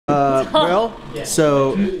Well,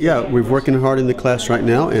 so yeah, we're working hard in the class right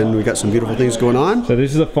now, and we've got some beautiful things going on. So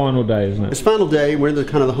this is the final day, isn't it? It's final day. We're in the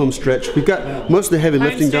kind of the home stretch. We've got most of the heavy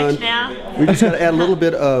lifting done. Now. We just got to add a little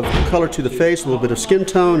bit of color to the face, a little bit of skin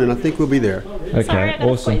tone, and I think we'll be there. Okay,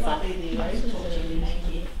 awesome.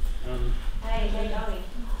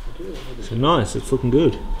 So nice. It's looking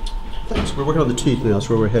good. Thanks. We're working on the teeth now. That's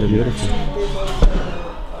where we're headed.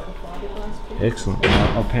 Excellent.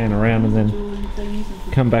 I'll pan around and then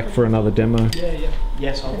come back for another demo.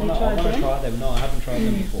 Yes, I want to try them. No, I haven't tried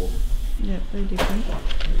them before. Yeah, very different. Very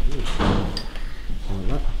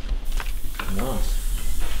good. Nice.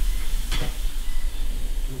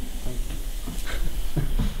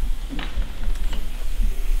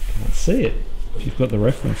 Can't see it. If you've got the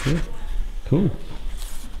reference there. Cool.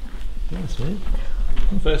 Nice, man.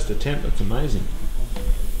 First attempt, that's amazing.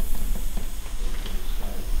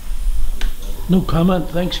 No comment,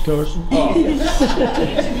 thanks, Carson. Oh.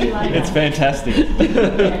 It's fantastic.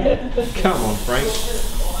 Come on, Frank.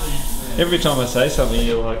 Every time I say something,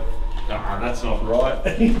 you're like, "Ah, that's not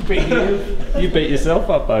right." You beat yourself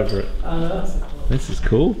up over it. This is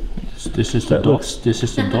cool. This is the dots. This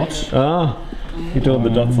is the dots. Ah, you're doing the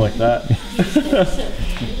dots like that.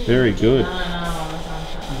 Very good.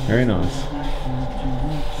 Very nice.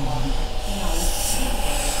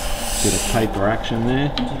 Bit of paper action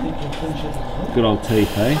there. Good old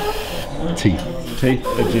teeth, eh? Teeth. Teeth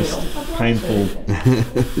are just painful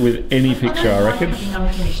with any picture, I reckon.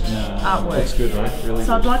 Artwork. That's good, right? Really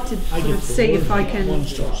So I'd good. like to sort of see if I can.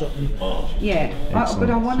 Yeah, but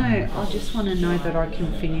Excellent. I just want to know that I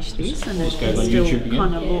can finish this and it go can on still YouTube again?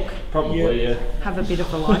 kind of look, Probably, yeah. have a bit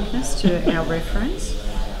of a likeness to our reference.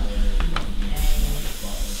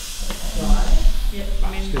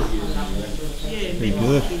 Pretty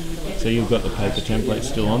good. So you've got the paper template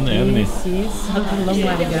still on there, haven't you? Yes, a long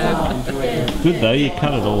way to go. Good though, you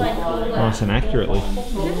cut it all nice and accurately.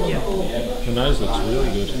 The nose looks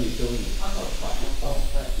really good.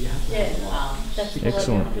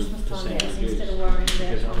 Excellent.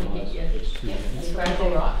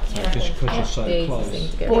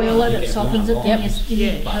 Boil it, it softens it, then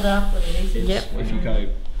you cut up with it. Yep. If you go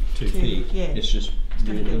too thick, it's just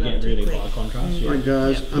you get really high contrast. All right,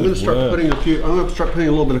 guys. I'm going to start putting a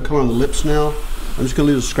little bit of color on the lips now. I'm just going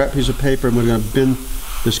to leave a scrap piece of paper, and we're going to bend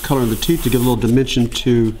this color in the teeth to give a little dimension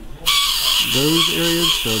to those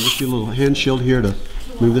areas. So just do a little hand shield here to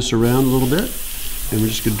move this around a little bit, and we're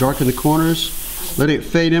just going to darken the corners, letting it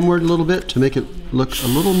fade inward a little bit to make it look a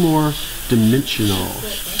little more dimensional,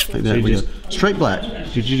 like that. We straight black.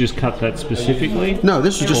 Did you just cut that specifically? No,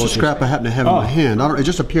 this is just a scrap I happen to have in my hand. It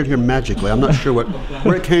just appeared here magically. I'm not sure where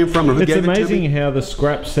it came from or who It's gave it to me. amazing how the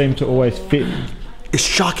scraps seem to always fit. It's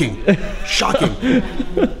shocking. Shocking.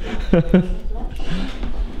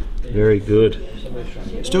 Very good.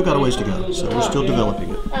 Still got a ways to go, so we're still developing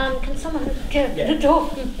it. Can someone get the door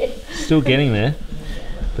from me? Still getting there,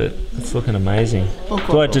 but it's looking amazing.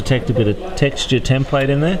 Do I detect a bit of texture template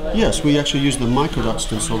in there? Yes, we actually use the microdot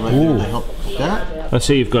stencil right here to help with that. I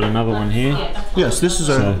see you've got another one here. Yes, this is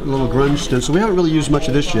a little grunge stencil. We haven't really used much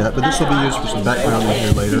of this yet, but this will be used for some background in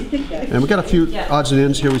here later. And we've got a few odds and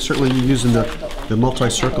ends here. We certainly are using the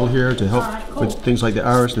multi-circle here to help with things like the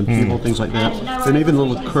iris and pupil, things like that. And even a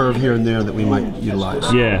little curve here and there that we might utilize.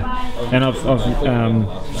 Yeah, and a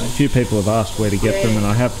few people have asked where to get them, and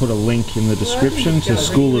I have put a link in the description to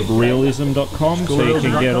schoolofrealism.com, so you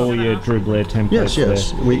can get all your Dru Blair templates.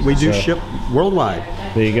 Yes. there. We do ship worldwide.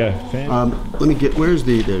 There you go. Let me get,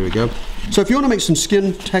 there we go. So if you want to make some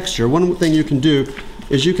skin texture, one thing you can do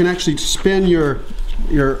is you can actually spin your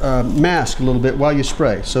mask a little bit while you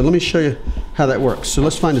spray. So let me show you how that works. So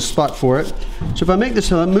let's find a spot for it. So if I make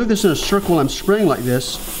this, move this in a circle while I'm spraying like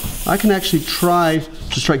this, I can actually try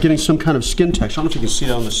to start getting some kind of skin texture. I don't know if you can see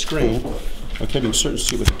that on the screen. Okay, you can certainly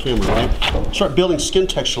see it with the camera, right? Start building skin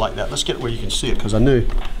texture like that. Let's get it where you can see it, because I knew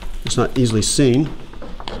it's not easily seen.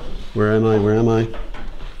 Where am I? Where am I?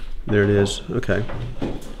 There it is. Okay.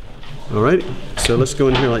 All right. So let's go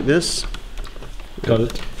in here like this. Got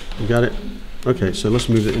it. You got it? Okay, so let's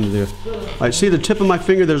move it into there. All right, see the tip of my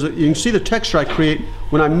finger? You can see the texture I create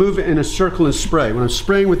when I move it in a circle and spray. When I'm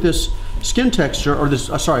spraying with this skin texture, or this,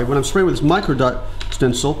 when I'm spraying with this microdot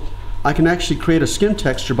stencil, I can actually create a skin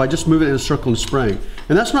texture by just moving it in a circle and spraying.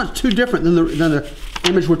 And that's not too different than the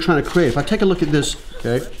image we're trying to create. If I take a look at this,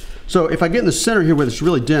 okay? So if I get in the center here where it's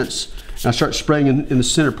really dense, and I start spraying in the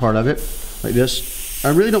center part of it, like this, I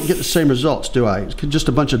really don't get the same results, do I? It's just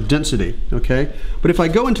a bunch of density, okay? But if I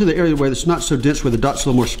go into the area where it's not so dense, where the dot's a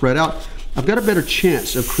little more spread out, I've got a better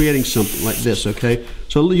chance of creating something like this, okay?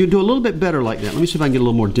 So you do a little bit better like that. Let me see if I can get a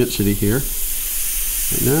little more density here.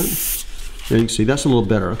 Like that. There you can see that's a little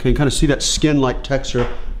better. Okay, you kind of see that skin-like texture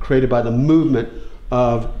created by the movement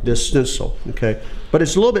of this stencil. Okay, but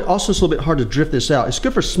it's a little bit hard to drift this out. It's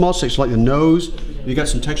good for small sections like the nose. You got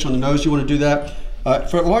some texture on the nose, you want to do that.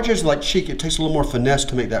 For large areas like cheek, it takes a little more finesse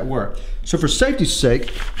to make that work. So for safety's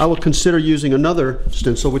sake, I will consider using another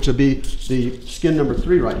stencil, which will be the skin number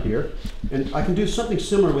 3 right here. And I can do something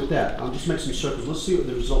similar with that. I'll just make some circles. Let's see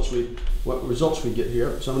what results we get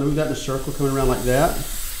here. So I'm going to move that in a circle, coming around like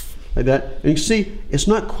that. Like that. And you can see, it's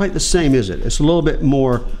not quite the same, is it? It's a little bit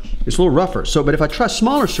more, it's a little rougher. So, but if I try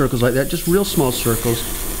smaller circles like that, just real small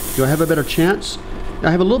circles, do I have a better chance?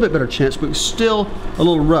 I have a little bit better chance, but it's still a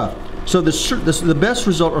little rough. So the best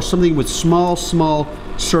result are something with small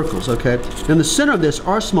circles, okay? In the center of this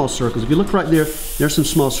are small circles. If you look right there, there's some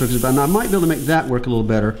small circles, but I might be able to make that work a little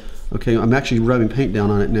better. Okay, I'm actually rubbing paint down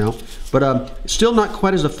on it now. But still not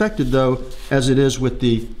quite as effective though as it is with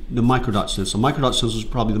the microdot stencil. Microdot stencil is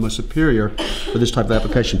probably the most superior for this type of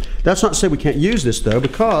application. That's not to say we can't use this though,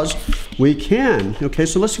 because we can. Okay,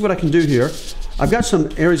 so let's see what I can do here. I've got some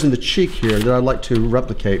areas in the cheek here that I'd like to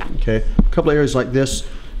replicate, okay? A couple of areas like this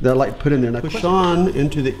that I'd like to put in there. And I push on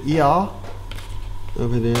into the ear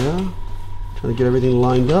over there. Trying to get everything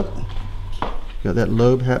lined up. Got that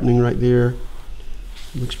lobe happening right there.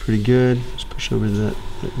 Looks pretty good. Let's push over to that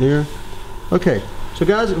right there. Okay, so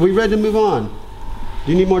guys, are we ready to move on?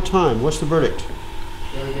 Do you need more time? What's the verdict?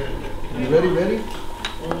 You ready?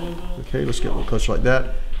 Okay, let's get a little closer like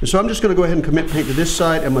that. And so I'm just going to go ahead and commit paint to this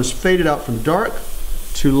side. I'm going to fade it out from dark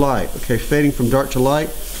to light. Okay, fading from dark to light.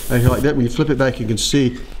 Right here like that. When you flip it back, you can see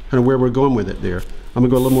kind of where we're going with it there. I'm going to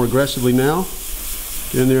go a little more aggressively now.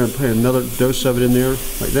 Get in there and put another dose of it in there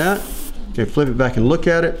like that. Okay, flip it back and look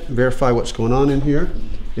at it. Verify what's going on in here.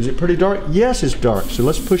 Is it pretty dark? Yes, it's dark. So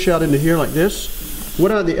let's push out into here like this.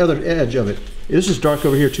 What about the other edge of it? This is dark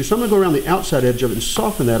over here too. So I'm going to go around the outside edge of it and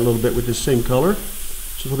soften that a little bit with this same color.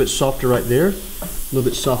 Just a little bit softer right there. A little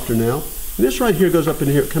bit softer now. And this right here goes up in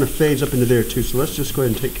here. It kind of fades up into there too. So let's just go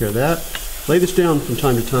ahead and take care of that. Lay this down from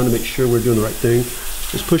time to time to make sure we're doing the right thing.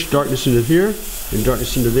 Let's push darkness into here and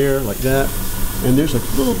darkness into there like that. And there's a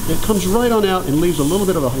little, it comes right on out and leaves a little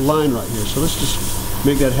bit of a line right here. So let's just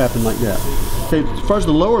make that happen like that. Okay, as far as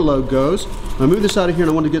the lower lobe goes, I move this out of here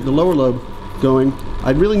and I want to get the lower lobe going.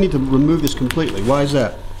 I really need to remove this completely. Why is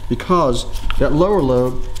that? Because that lower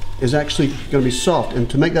lobe is actually going to be soft. And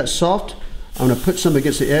to make that soft, I'm going to put some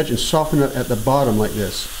against the edge and soften it at the bottom like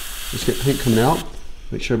this. Let's get paint coming out.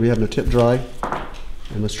 Make sure we have no tip dry.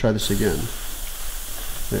 And let's try this again.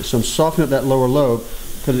 Okay, so I'm softening up that lower lobe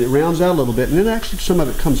because it rounds out a little bit, and then actually some of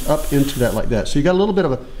it comes up into that like that. So you got a little bit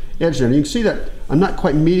of an edge there. And you can see that I'm not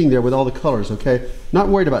quite meeting there with all the colors, okay? Not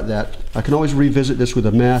worried about that. I can always revisit this with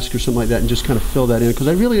a mask or something like that and just kind of fill that in, because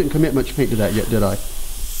I really didn't commit much paint to that yet, did I?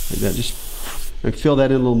 Like that, just fill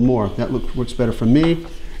that in a little more. That works better for me.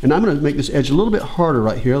 And I'm going to make this edge a little bit harder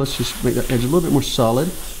right here. Let's just make that edge a little bit more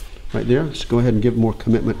solid right there. Let's go ahead and give more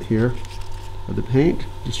commitment here of the paint.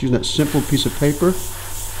 Just using that simple piece of paper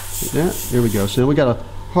like that. There we go. So now we got a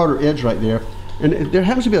harder edge right there. And there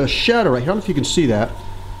happens to be a shadow right here. I don't know if you can see that.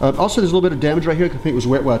 Also, there's a little bit of damage right here because the paint was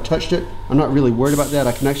wet when I touched it. I'm not really worried about that.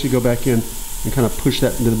 I can actually go back in and kind of push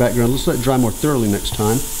that into the background. Let's let it dry more thoroughly next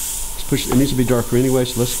time. Let's push it. It needs to be darker anyway,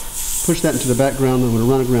 so let's push that into the background. I'm going to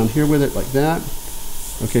run around here with it like that.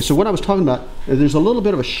 Okay, so what I was talking about, there's a little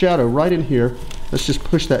bit of a shadow right in here. Let's just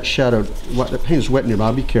push that shadow. The paint is wet in here, but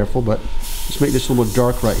I'll be careful, but let's make this a little more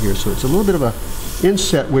dark right here. So it's a little bit of a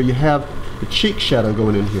inset where you have the cheek shadow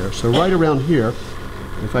going in here. So right around here,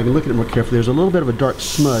 if I can look at it more carefully, there's a little bit of a dark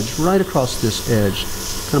smudge right across this edge.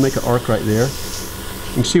 Kind of make an arc right there.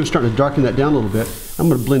 You can see we're starting to darken that down a little bit. I'm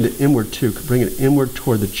going to blend it inward too, bring it inward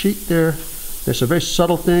toward the cheek there. That's a very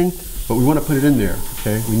subtle thing, but we want to put it in there,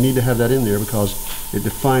 okay? We need to have that in there because it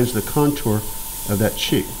defines the contour of that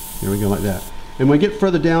cheek. There we go, like that. And when I get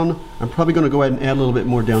further down, I'm probably going to go ahead and add a little bit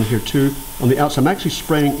more down here too. On the outside, I'm actually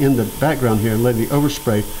spraying in the background here and letting the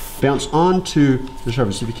overspray bounce onto the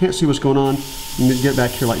surface. If you can't see what's going on, you need to get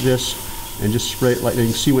back here like this and just spray it like that. You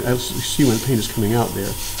can see when the paint is coming out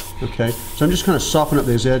there. Okay, so I'm just kind of softening up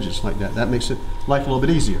those edges like that. That makes it life a little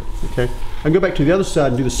bit easier. Okay, I can go back to the other side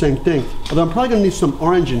and do the same thing. Although I'm probably going to need some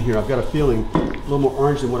orange in here. I've got a feeling a little more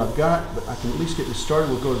orange than what I've got, but I can at least get this started.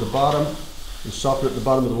 We'll go to the bottom and soften up the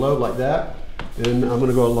bottom of the lobe like that. And I'm going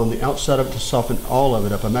to go along the outside of it to soften all of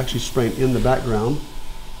it up. I'm actually spraying in the background,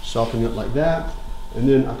 softening it like that. And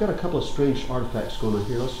then I've got a couple of strange artifacts going on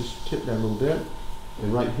here. Let's just tip that a little bit.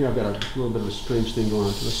 And right here I've got a little bit of a strange thing going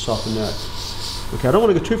on, so let's soften that. Okay, I don't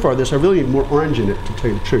want to go too far with this. I really need more orange in it, to tell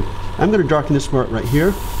you the truth. I'm going to darken this part right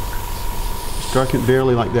here. Just darken it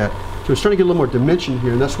barely like that. So we're starting to get a little more dimension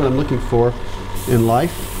here, and that's what I'm looking for in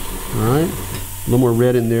life. All right, a little more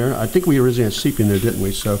red in there. I think we originally had sepia in there, didn't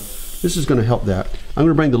we? So this is going to help that. I'm going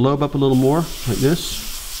to bring the lobe up a little more, like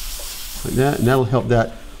this, like that, and that'll help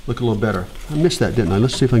that look a little better. I missed that, didn't I?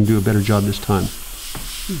 Let's see if I can do a better job this time.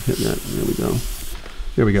 Hit that. There we go.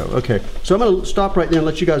 There we go. Okay, so I'm going to stop right there and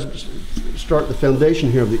let you guys start the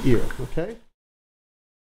foundation here of the ear. Okay.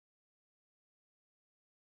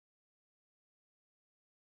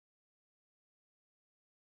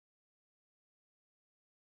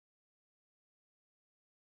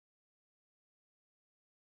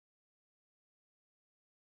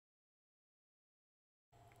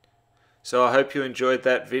 So I hope you enjoyed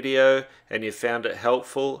that video and you found it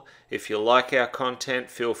helpful. If you like our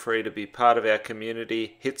content, feel free to be part of our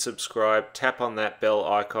community. Hit subscribe, tap on that bell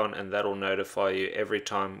icon, and that'll notify you every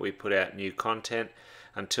time we put out new content.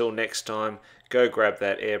 Until next time, go grab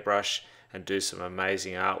that airbrush and do some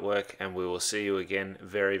amazing artwork, and we will see you again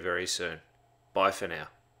very, very soon. Bye for now.